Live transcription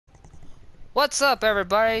What's up,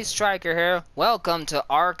 everybody? Striker here. Welcome to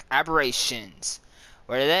ARK Aberrations,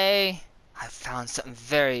 where today I found something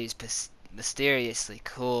very mysteriously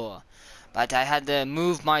cool. But I had to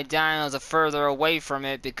move my dinos further away from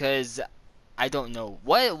it because I don't know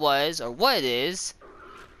what it was or what it is.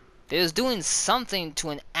 It was doing something to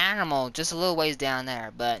an animal just a little ways down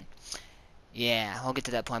there, but yeah, I'll get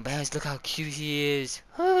to that point. But anyways, look how cute he is.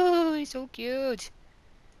 Oh, he's so cute.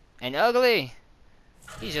 And ugly.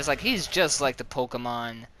 He's just like the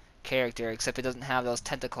Pokemon character, except he doesn't have those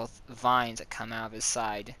tentacle vines that come out of his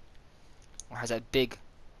side, or has that big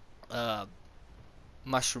uh,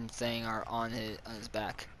 mushroom thing on his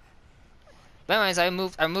back. But anyways, I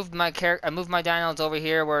moved my dinos over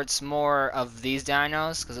here where it's more of these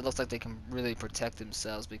dinos because it looks like they can really protect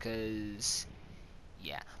themselves. Because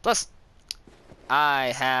yeah, plus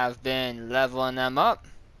I have been leveling them up.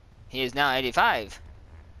 He is now 85,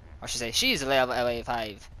 or I should say she's level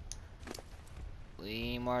 85.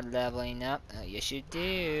 We more leveling up. Yes, you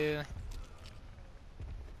do.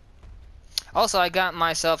 Also, I got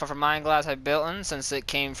myself a mine glass I built in since it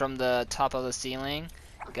came from the top of the ceiling.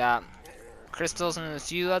 Got crystals and a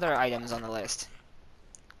few other items on the list.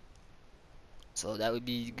 So that would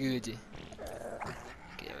be good.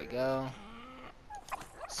 Okay, there we go.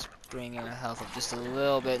 Let's bring your health up just a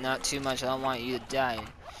little bit, not too much. I don't want you to die.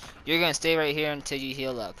 You're gonna stay right here until you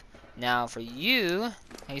heal up. Now for you,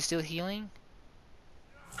 are you still healing?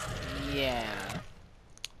 Yeah.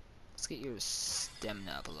 Let's get your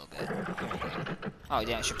stamina up a little bit. Oh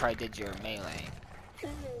yeah, I should probably did your melee.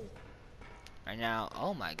 Right now,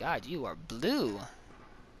 oh my god, you are blue.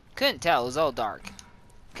 Couldn't tell, it was all dark.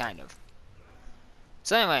 Kind of.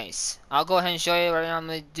 So anyways, I'll go ahead and show you right now. I'm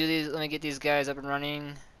gonna do these, let me get these guys up and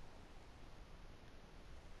running.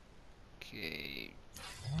 Okay.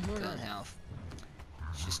 Gun health.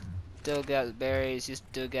 You still got berries, you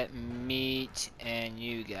still got meat, and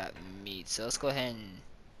you got meat. So let's go ahead and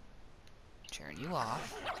turn you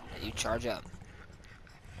off. Let you charge up.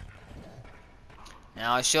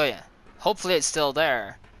 Now I'll show you. Hopefully it's still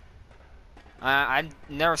there. I've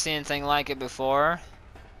never seen anything like it before.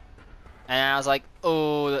 And I was like,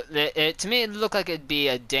 oh, to me it looked like it'd be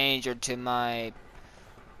a danger to my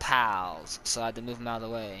pals. So I had to move them out of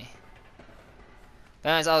the way. But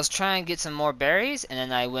anyways, I was trying to get some more berries. And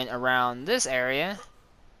then I went around this area.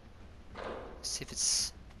 See if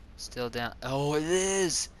it's still down. Oh, it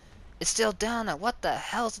is. It's still down there. What the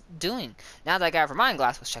hell's it doing? Now that I got it for mine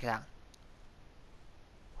glass, let's check it out.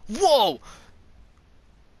 Whoa!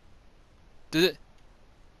 Did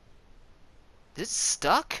it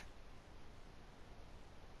stuck?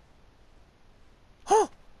 Oh!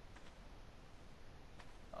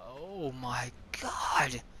 Oh my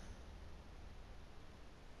god!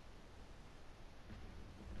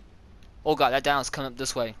 Oh god, that down's coming up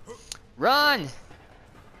this way. Run!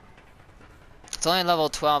 It's only level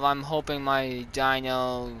 12. I'm hoping my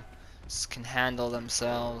dinos can handle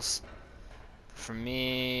themselves. For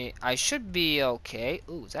me, I should be okay.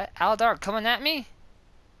 Ooh, is that Aldar coming at me?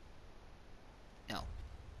 No.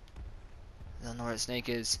 I don't know where the snake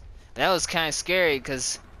is. But that was kind of scary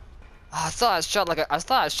because I thought it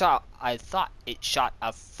shot I thought it shot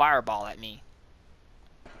a fireball at me.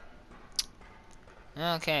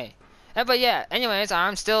 Okay. But yeah, anyways,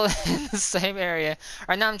 I'm still in the same area.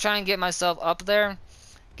 Right now I'm trying to get myself up there.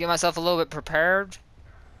 Get myself a little bit prepared.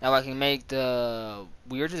 Now I can make the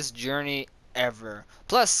weirdest journey ever.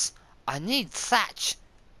 Plus, I need thatch.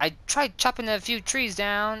 I tried chopping a few trees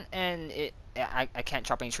down, and I can't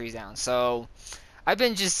chop any trees down. So, I've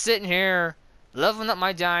been just sitting here, leveling up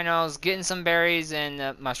my dinos, getting some berries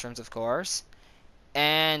and mushrooms, of course.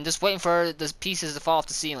 And just waiting for the pieces to fall off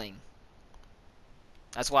the ceiling.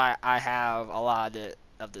 That's why I have a lot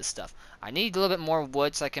of this stuff. I need a little bit more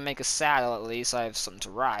wood so I can make a saddle at least, so I have something to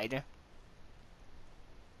ride.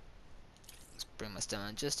 Let's bring my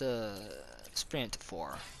stamina just a sprint to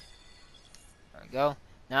 4. There we go.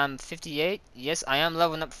 Now I'm 58. Yes, I am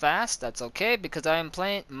leveling up fast. That's okay because I am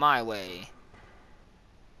playing my way.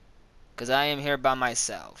 Because I am here by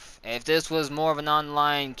myself. If this was more of an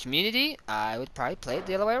online community, I would probably play it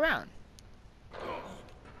the other way around.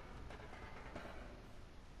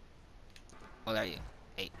 Oh, there you.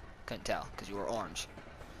 8. Couldn't tell because you were orange.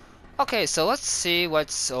 Okay, so let's see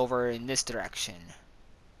what's over in this direction.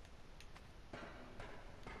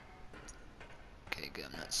 Okay, good.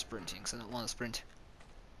 I'm not sprinting because I don't want to sprint.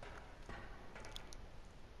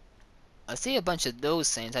 I see a bunch of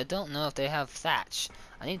those things. I don't know if they have thatch.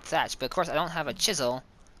 I need thatch, but of course I don't have a chisel.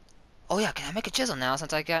 Oh yeah, can I make a chisel now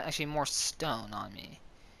since I got actually more stone on me?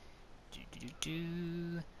 Do do do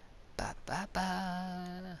do. Ba ba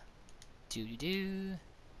ba. Do do do.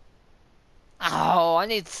 I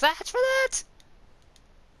need thatch for that?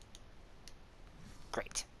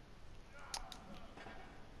 Great.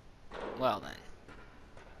 Well then.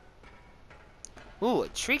 Ooh, a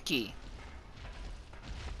tricky.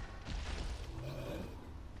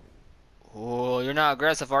 Oh, you're not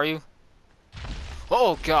aggressive, are you?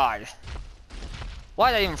 Oh god.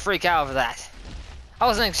 Why did I even freak out over that? I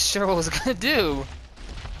wasn't sure what I was gonna do.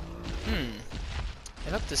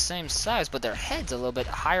 They look the same size, but their head's a little bit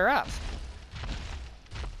higher up.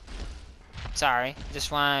 Sorry,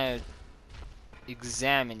 just want to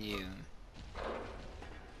examine you.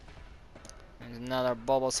 There's another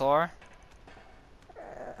Bulbasaur.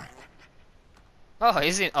 Oh,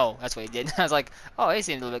 he seemed. Oh, that's what he did. I was like, oh, he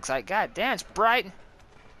seemed a little excited. God damn, it's bright.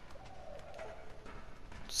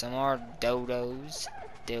 Some more Dodos,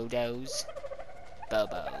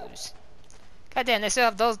 Bobos. God damn, they still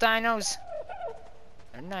have those dinos.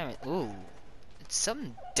 They're not even. Ooh, did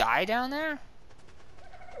something die down there?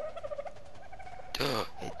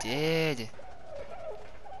 It did.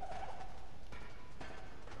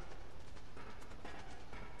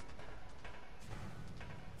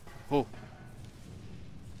 Oh.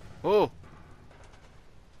 Oh.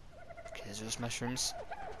 Okay, there's those mushrooms.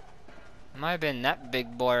 It might have been that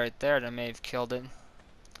big boy right there that may have killed it.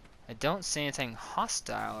 I don't see anything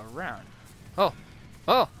hostile around. Oh.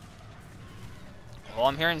 Oh. Oh,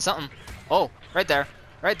 I'm hearing something. Oh, right there.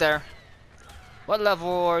 Right there. What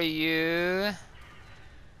level are you?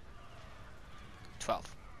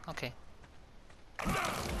 12. Okay.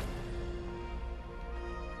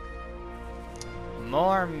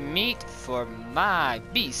 More meat for my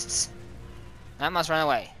beasts. I must run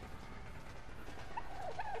away.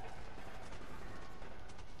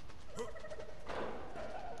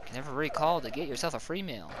 Can never recall to get yourself a free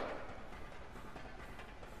meal.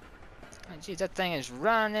 Oh, geez, that thing is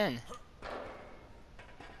running.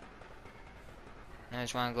 I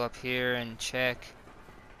just want to go up here and check.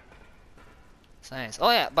 It's nice. Oh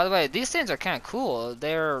yeah, by the way, these things are kind of cool.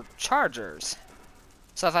 They're chargers.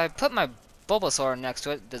 So if I put my Bulbasaur next to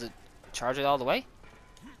it, does it charge it all the way?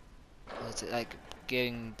 Or is it like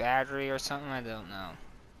getting battery or something? I don't know.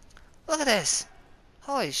 Look at this!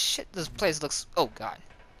 Holy shit, this place looks... Oh god.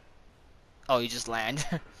 Oh, you just land.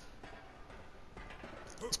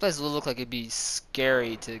 This place will look like it'd be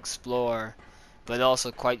scary to explore, but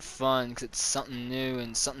also quite fun because it's something new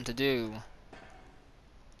and something to do.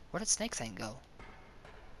 Where did Snake Thing go?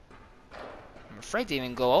 I'm afraid to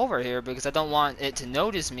even go over here because I don't want it to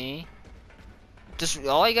notice me. Just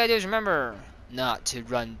all you gotta do is remember not to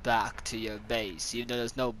run back to your base, even though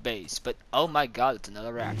there's no base. But oh my god, it's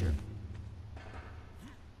another raptor.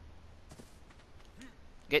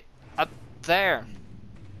 Get up there.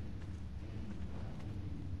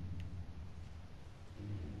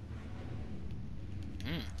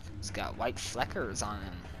 It's got white fleckers on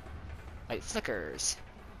him. White flickers.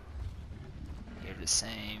 You're the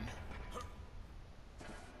same.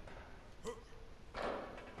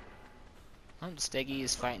 Oh, Steggy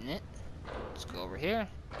is fighting it. Let's go over here.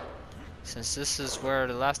 Since this is where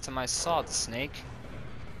the last time I saw the snake.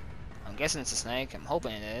 I'm guessing it's a snake. I'm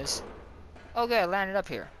hoping it is. Oh good, I landed up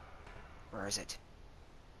here. Where is it?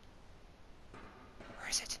 Where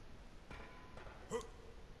is it?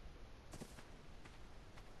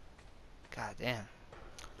 God damn.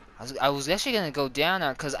 I was actually gonna go down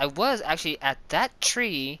there because I was actually at that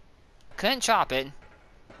tree. Couldn't chop it.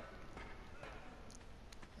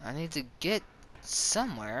 I need to get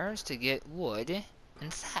somewhere to get wood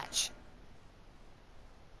and thatch.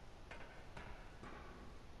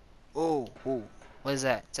 Oh, oh, what is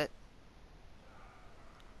that? Is that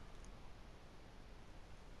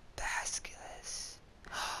Basculus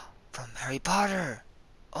from Harry Potter?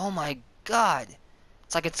 Oh my god!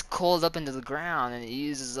 It's like it's coiled up into the ground and it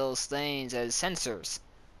uses those things as sensors.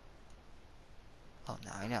 Oh,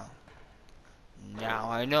 now I know. Now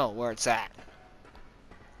I know where it's at.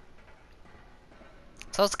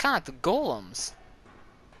 So it's kind of like the golems.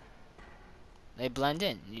 They blend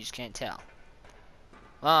in, you just can't tell.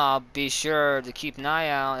 Well, I'll be sure to keep an eye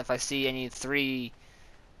out if I see any 3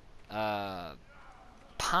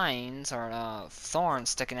 pines or thorns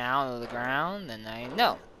sticking out of the ground, then I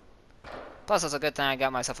know. Plus, it's a good thing I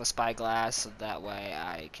got myself a spyglass, so that way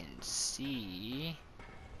I can see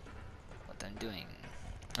what I'm doing.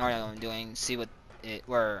 Or what I'm doing, see what it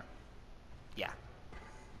were. Yeah.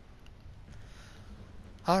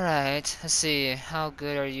 Alright, let's see. How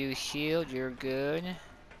good are you healed? You're good.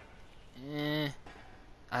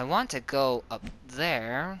 I want to go up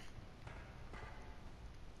there.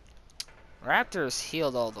 Raptor's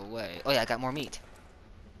healed all the way. Oh yeah, I got more meat.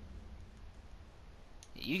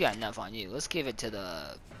 You got enough on you. Let's give it to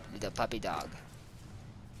the puppy dog.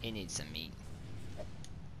 He needs some meat.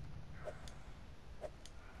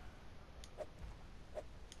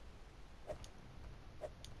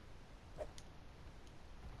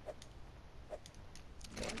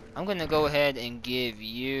 I'm gonna go ahead and give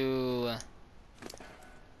you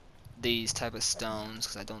these type of stones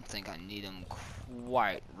because I don't think I need them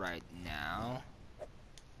quite right now.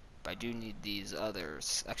 But I do need these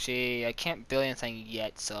others. Actually, I can't build anything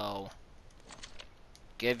yet, so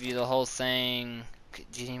give you the whole thing.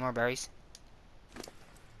 Do you need more berries?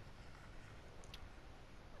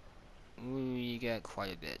 Ooh, you got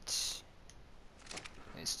quite a bit.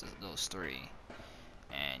 At least those three.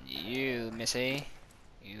 And you, Missy,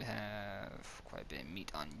 you have quite a bit of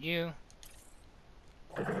meat on you.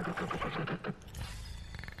 There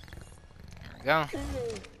we go.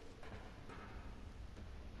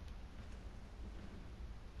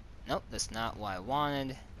 Nope, that's not what I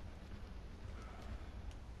wanted.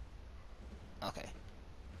 Okay.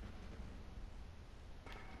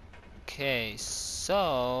 Okay,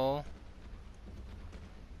 so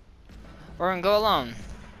we're gonna go alone.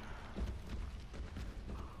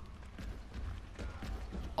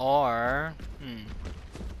 Or,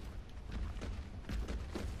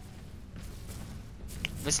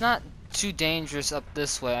 if it's not too dangerous up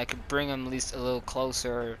this way, I could bring him at least a little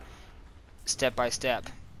closer, step by step.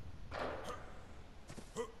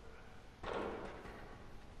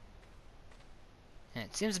 And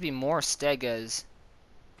it seems to be more stegas,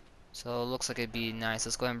 so it looks like it'd be nice.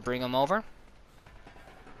 Let's go ahead and bring him over.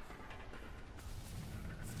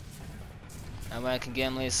 And I can get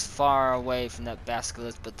him at least far away from that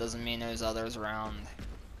basilisk, but doesn't mean there's others around.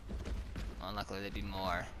 Well, luckily there'd be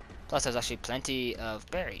more. Plus, there's actually plenty of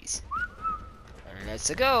berries. Let's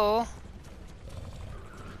go.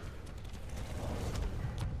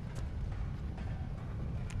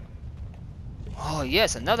 Oh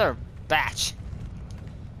yes, another batch.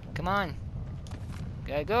 Come on.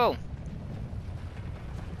 Gotta go.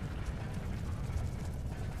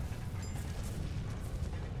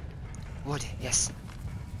 Wood, yes.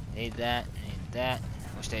 Need that, need that.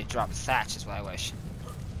 Wish they'd drop thatch is what I wish.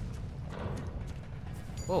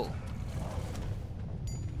 Whoa.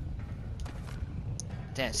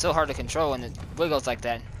 Damn, it's so hard to control when it wiggles like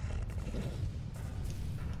that.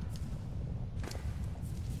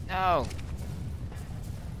 No.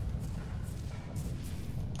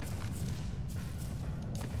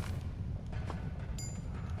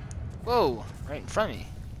 Whoa, right in front of me.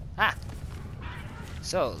 Ah.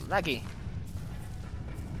 So laggy.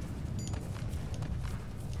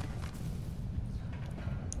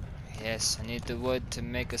 Yes, I need the wood to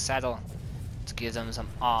make a saddle to give them some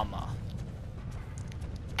armor.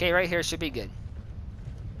 Okay, right here should be good.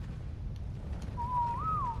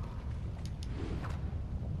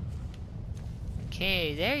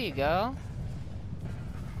 Okay, there you go.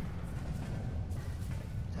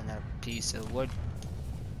 Another piece of wood.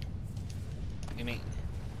 Give me.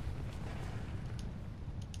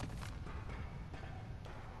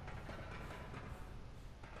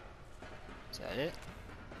 Is that it?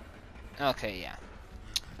 Okay, yeah.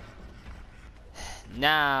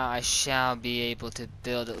 Now I shall be able to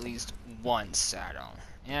build at least one saddle.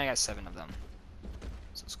 Yeah, I got 7 of them.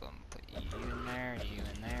 So let's go and put you in there, you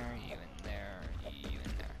in there, you in there, you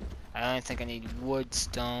in there. I don't think I need wood,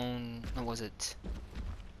 stone. What was it?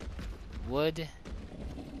 Wood?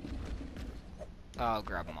 I'll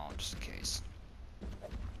grab them all just in case.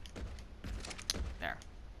 There.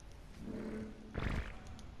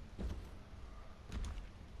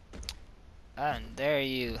 And there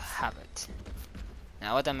you have it.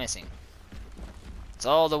 Now what I'm missing? It's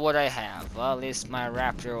all the wood I have. Well, at least my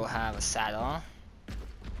raptor will have a saddle.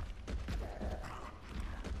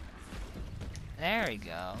 There we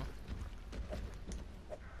go.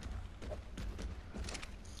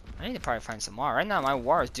 I need to probably find some more. Right now my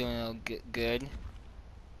war is doing a little good.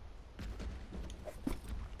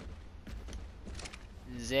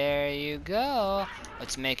 There you go.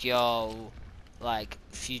 Let's make y'all like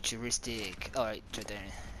futuristic. Alright, right there.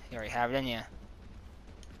 You already have it, didn't you?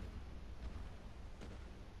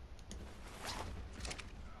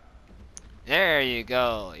 There you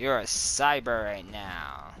go. You're a cyber right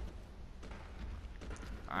now.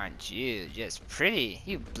 Aren't you just pretty?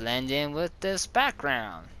 You blend in with this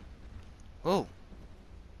background. Whoa.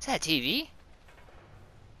 Is that a TV?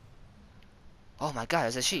 Oh my god,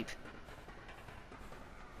 there's a sheep.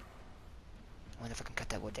 I wonder if I can cut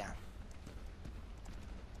that wood down.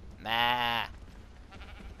 Ma.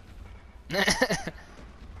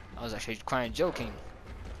 I was actually kind of joking.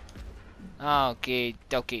 Okay,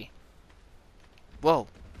 dokie. Whoa.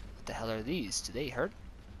 What the hell are these? Do they hurt?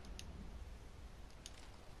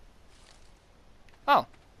 Oh.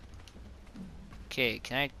 Okay,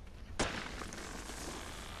 can I...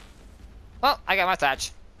 Oh, I got my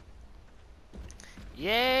thatch.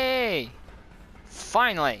 Yay!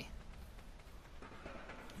 Finally!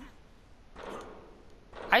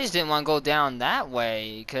 I just didn't want to go down that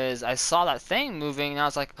way because I saw that thing moving and I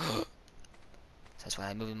was like, that's why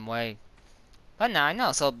I moved him away. But now I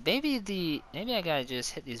know. So maybe I gotta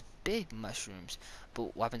just hit these big mushrooms.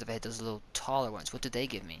 But what happens if I hit those little taller ones? What do they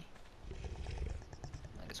give me?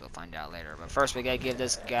 I guess we'll find out later. But first we gotta give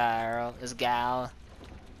this gal,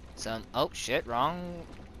 some. Oh shit! Wrong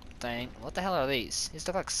thing. What the hell are these? These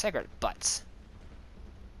look like cigarette butts.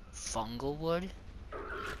 Fungal wood.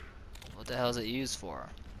 What the hell is it used for?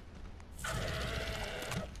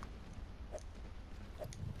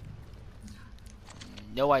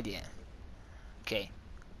 No idea. Okay.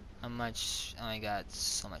 How much? Oh, I got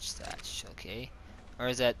so much thatch. Okay. Or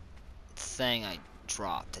is that thing I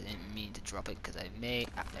dropped? I didn't mean to drop it because I may.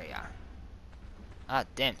 Ah, there you are. Ah,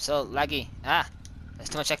 damn. So laggy. Ah, there's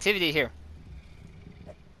too much activity here.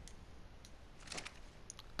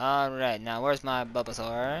 Alright, now where's my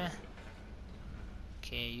Bulbasaur?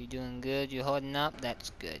 Okay, you doing good? You holding up? That's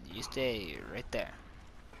good. You stay right there.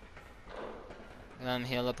 Let him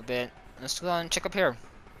heal up a bit. Let's go and check up here.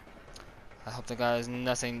 I hope the guy is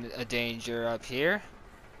nothing a danger up here.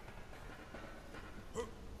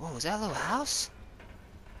 Whoa, is that a little house?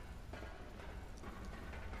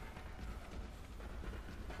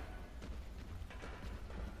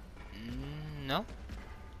 No.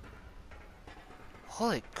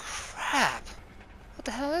 Holy crap! What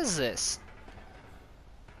the hell is this?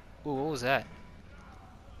 Ooh, what was that?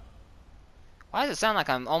 Why does it sound like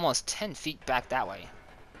I'm almost 10 feet back that way?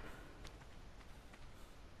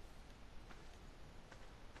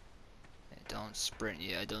 Don't sprint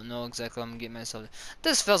yet. I don't know exactly what I'm getting myself.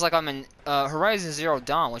 This feels like I'm in Horizon Zero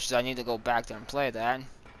Dawn, which is I need to go back there and play that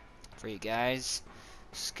for you guys.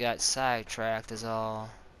 Just got sidetracked is all.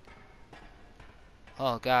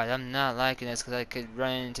 Oh god, I'm not liking this because I could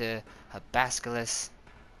run into a basilisk.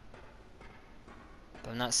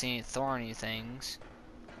 But I'm not seeing thorny things.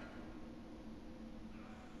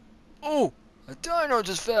 Oh! A dino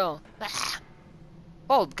just fell! Ah.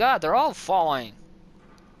 Oh god, they're all falling!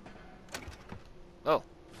 Oh.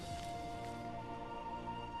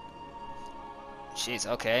 Jeez,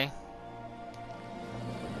 okay.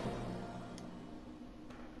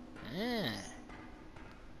 Yeah.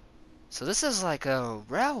 So this is like a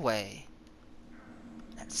railway.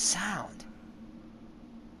 That sound.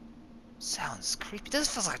 Sounds creepy.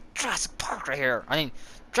 This feels like Jurassic Park right here. I mean,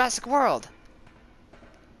 Jurassic World.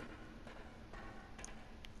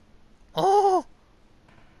 Oh!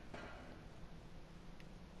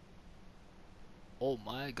 Oh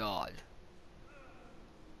my god.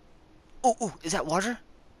 Oh, oh, is that water?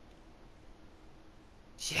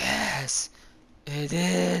 Yes, it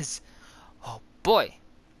is. Oh boy.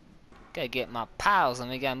 Gotta get my pals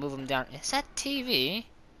and we gotta move them down. Is that TV?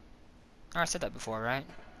 Oh, I said that before, right?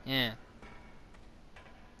 Yeah.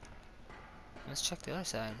 Let's check the other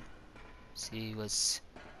side. See what's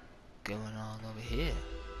going on over here.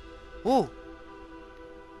 Ooh!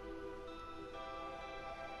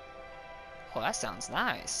 Oh, that sounds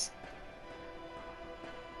nice.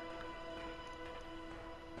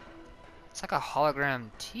 It's like a hologram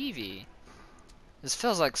TV. This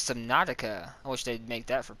feels like Subnautica. I wish they'd make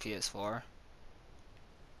that for PS4.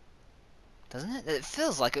 Doesn't it? It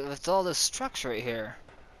feels like it with all this structure right here.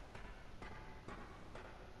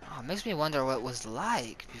 Oh, it makes me wonder what it was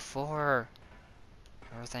like before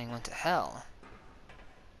everything went to hell.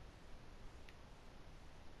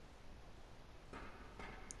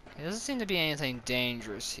 It doesn't seem to be anything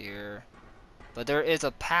dangerous here. But there is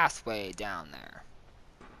a pathway down there.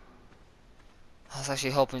 I was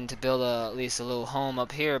actually hoping to build at least a little home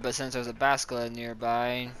up here, but since there's a basilisk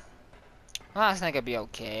nearby, well, I think I'd be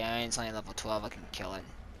okay. I ain't only level 12, I can kill it.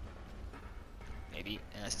 Maybe,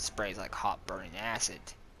 unless it sprays like hot burning acid.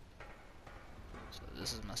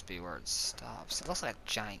 So must be where it stops. It looks like a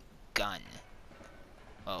giant gun.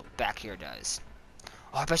 Oh, back here does.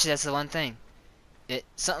 Oh, I bet you that's the one thing.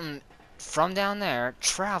 Something from down there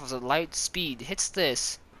travels at light speed, hits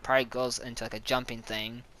this, probably goes into like a jumping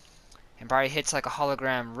thing, and probably hits like a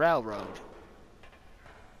hologram railroad.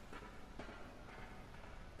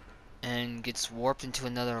 And gets warped into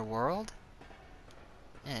another world?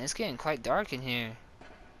 Man, it's getting quite dark in here.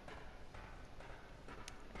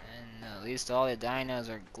 And at least all the dinos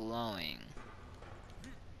are glowing.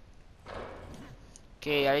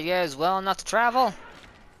 Okay, are you guys well enough to travel?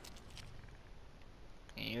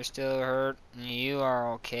 You're still hurt. You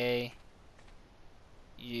are okay.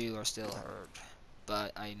 You are still hurt.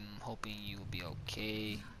 But I'm hoping you will be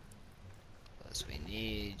okay. Plus we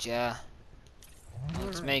need ya.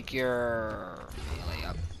 Let's make your melee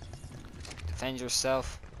up. Defend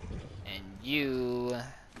yourself. And you,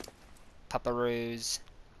 Paparoos.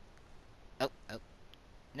 Oh, oh.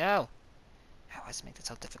 No! How does it make it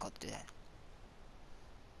so difficult to do that?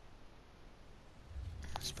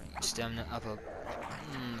 Let's bring your stamina up a...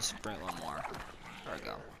 let's bring one more. There we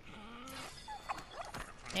go.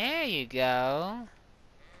 There you go.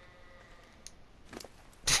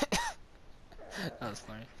 That was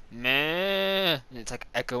funny. Meh! It's like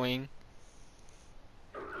echoing.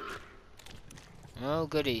 Oh,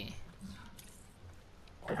 goody.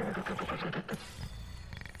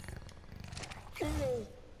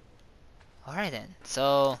 Alright then,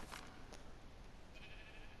 so...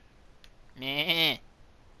 Meh.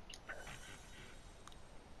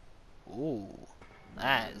 Ooh,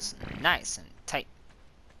 that is nice and tight.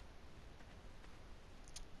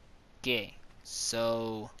 Okay,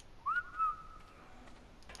 so...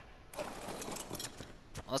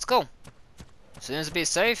 Let's go. As soon as it be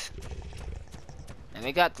safe. And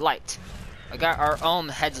we got light. We got our own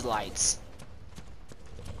headlights.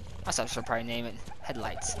 I should probably name it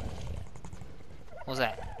headlights. What was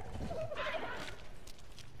that?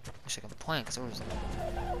 Wish I could point, because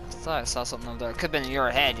I thought I saw something over there. It could have been in your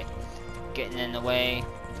head getting in the way.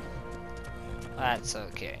 That's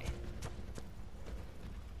okay.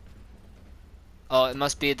 Oh, it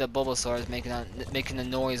must be the Bulbasaur making the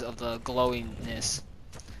noise of the glowingness.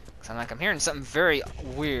 Cause I'm hearing something very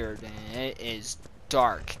weird, and it is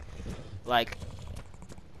dark, like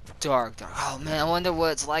dark. Oh man, I wonder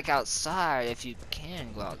what it's like outside. If you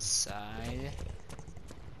can go outside.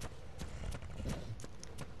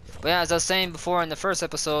 But yeah, as I was saying before in the first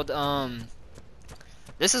episode,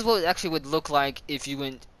 this is what it actually would look like if you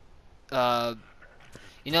went, you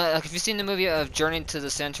know, like if you've seen the movie of Journey to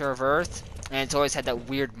the Center of Earth, and it's always had that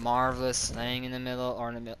weird, marvelous thing in the middle, or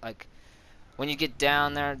in the middle, like when you get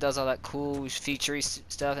down there, it does all that cool, featurey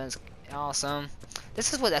stuff, and it's awesome.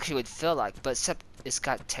 This is what it actually would feel like, but except it's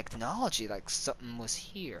got technology, like something was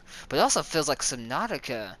here. But it also feels like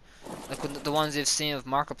Subnautica, like when the ones you've seen of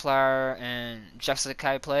Markiplier and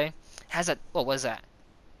Jacksepticeye play. Has that? Oh, what is that?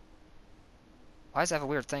 Why does that have a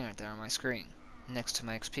weird thing right there on my screen, next to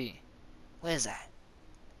my XP? What is that?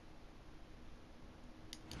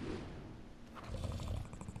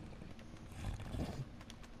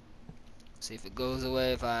 See if it goes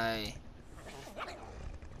away if I...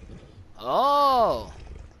 Oh!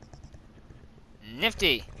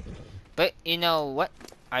 Nifty! But you know what?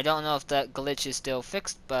 I don't know if that glitch is still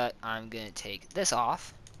fixed, but I'm gonna take this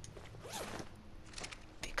off.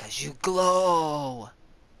 Because you glow!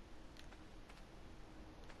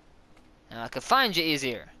 Now I can find you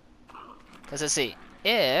easier. Because let's see.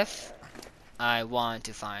 If I want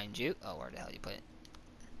to find you... Oh, where the hell did you put it?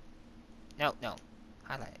 No, no.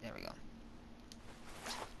 Highlight it. There we go.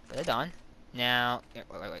 Put it on. Now...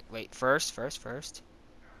 Wait. First.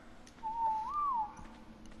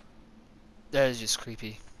 That is just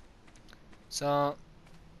creepy. So...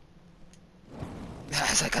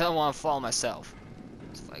 It's like I don't want to fall myself.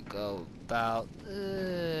 So if I go about...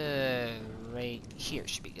 right here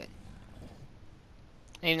should be good.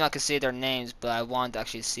 Even though I can see their names, but I want to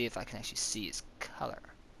actually see if I can actually see his color.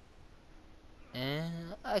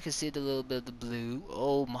 And I can see the little bit of the blue.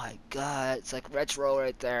 Oh my god, it's like retro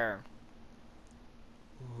right there.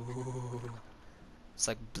 Ooh. It's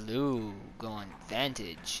like blue going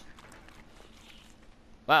vintage.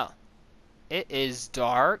 Wow. It is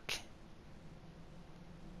dark.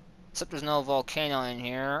 Except there's no volcano in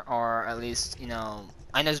here, or at least, you know...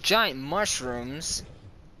 And there's giant mushrooms.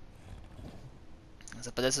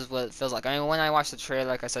 But this is what it feels like. I mean, when I watched the trailer,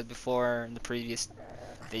 like I said before in the previous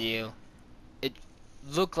video, it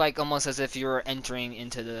looked like almost as if you were entering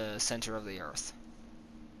into the center of the earth.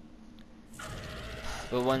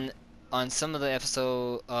 But when on some of the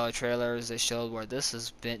episode trailers, they showed where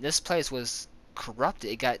this place was corrupted.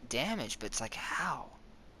 It got damaged, but it's like how,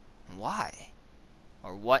 why,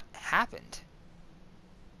 or what happened?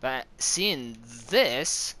 But seeing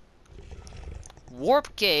this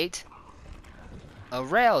warp gate. A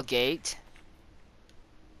rail gate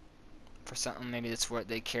for something. Maybe that's where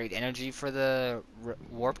they carried energy for the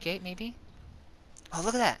warp gate. Maybe. Oh,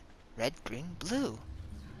 look at that! Red, green, blue.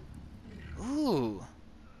 Ooh,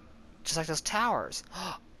 just like those towers.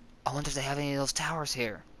 I wonder if they have any of those towers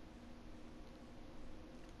here.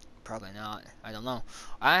 Probably not. I don't know.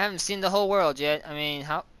 I haven't seen the whole world yet. I mean,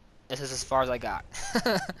 how? This is as far as I got.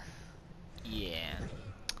 Yeah.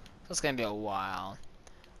 So it's gonna be a while.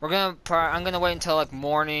 I'm gonna wait until like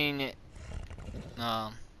morning,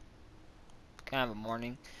 kind of a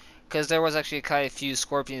morning, Because there was actually quite a few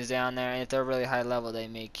scorpions down there, and if they're really high level, they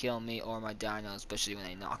may kill me or my dinos, especially when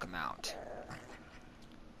they knock them out.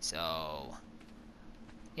 So,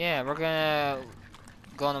 yeah, we're gonna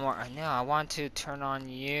go on the more. No, I want to turn on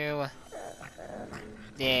you.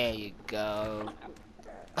 There you go.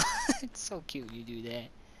 It's so cute you do that.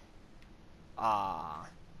 Ah,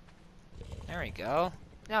 there we go.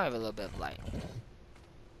 Now we have a little bit of light.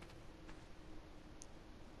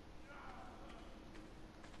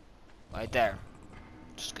 Right there.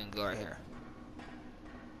 Just gonna go right here.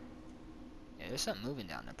 Yeah, there's something moving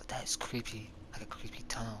down there, but that is creepy. Like a creepy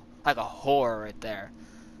tunnel. Like a horror right there.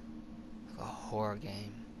 Like a horror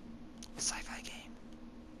game. A sci-fi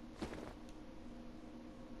game.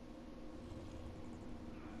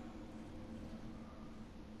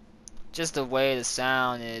 Just the way the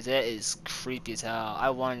sound is, it is creepy as hell. I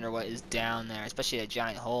wonder what is down there, especially a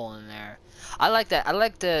giant hole in there. I like that. I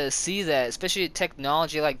like to see that, especially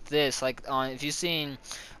technology like this. Like on, if you've seen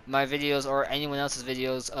my videos or anyone else's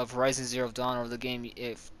videos of Horizon Zero Dawn or the game,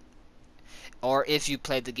 if you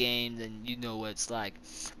played the game, then you know what it's like.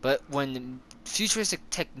 But when futuristic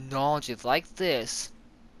technology like this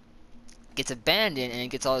gets abandoned and it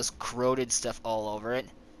gets all this corroded stuff all over it,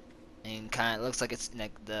 and kind of looks like it's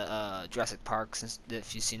like the Jurassic Park, since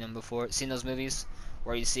if you've seen them before, seen those movies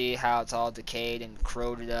where you see how it's all decayed and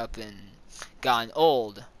corroded up and gotten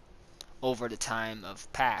old over the time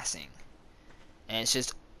of passing, and it's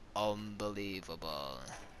just unbelievable.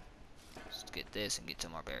 Let's get this and get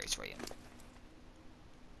some more berries for you.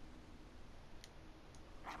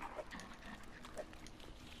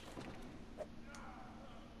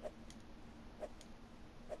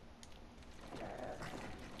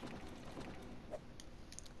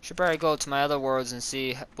 Should probably go to my other worlds and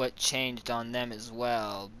see what changed on them as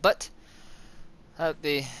well, but that'll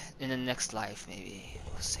be in the next life, maybe.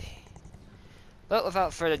 We'll see. But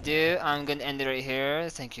without further ado, I'm gonna end it right here.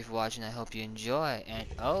 Thank you for watching. I hope you enjoy. And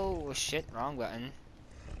oh shit, wrong button.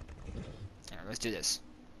 Alright, let's do this.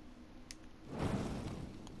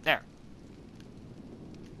 There.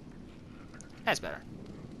 That's better.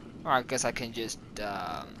 Or I guess I can just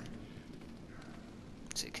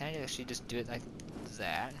see, can I actually just do it like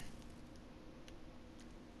that?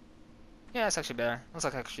 Yeah, that's actually better. Looks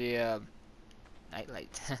like actually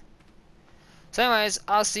nightlight. So anyways,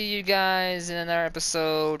 I'll see you guys in another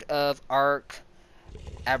episode of ARK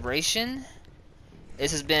Aberration.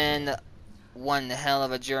 This has been one hell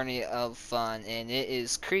of a journey of fun, and it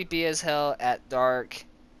is creepy as hell at dark.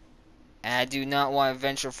 And I do not want to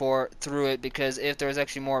venture through it, because if there's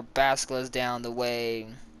actually more basilisks down the way,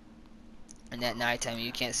 and at nighttime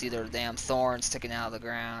you can't see their damn thorns sticking out of the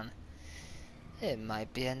ground, it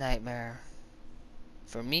might be a nightmare.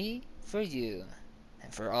 For me, for you,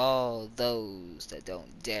 and for all those that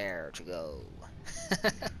don't dare to go.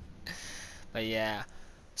 But yeah.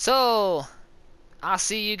 So, I'll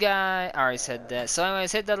see you guys. I already said that. So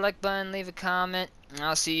anyways, hit that like button, leave a comment, and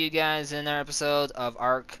I'll see you guys in another episode of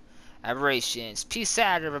ARK Aberrations. Peace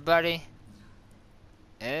out, everybody.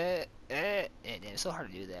 It's so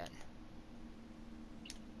hard to do that.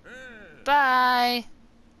 Bye.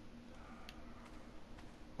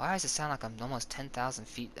 Why does it sound like I'm almost 10,000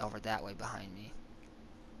 feet over that way behind me?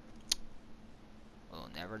 We'll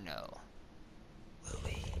never know. Will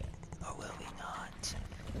we? Or will we not?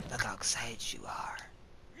 Look how excited you are.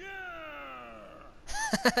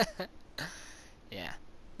 Yeah. Yeah.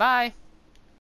 Bye.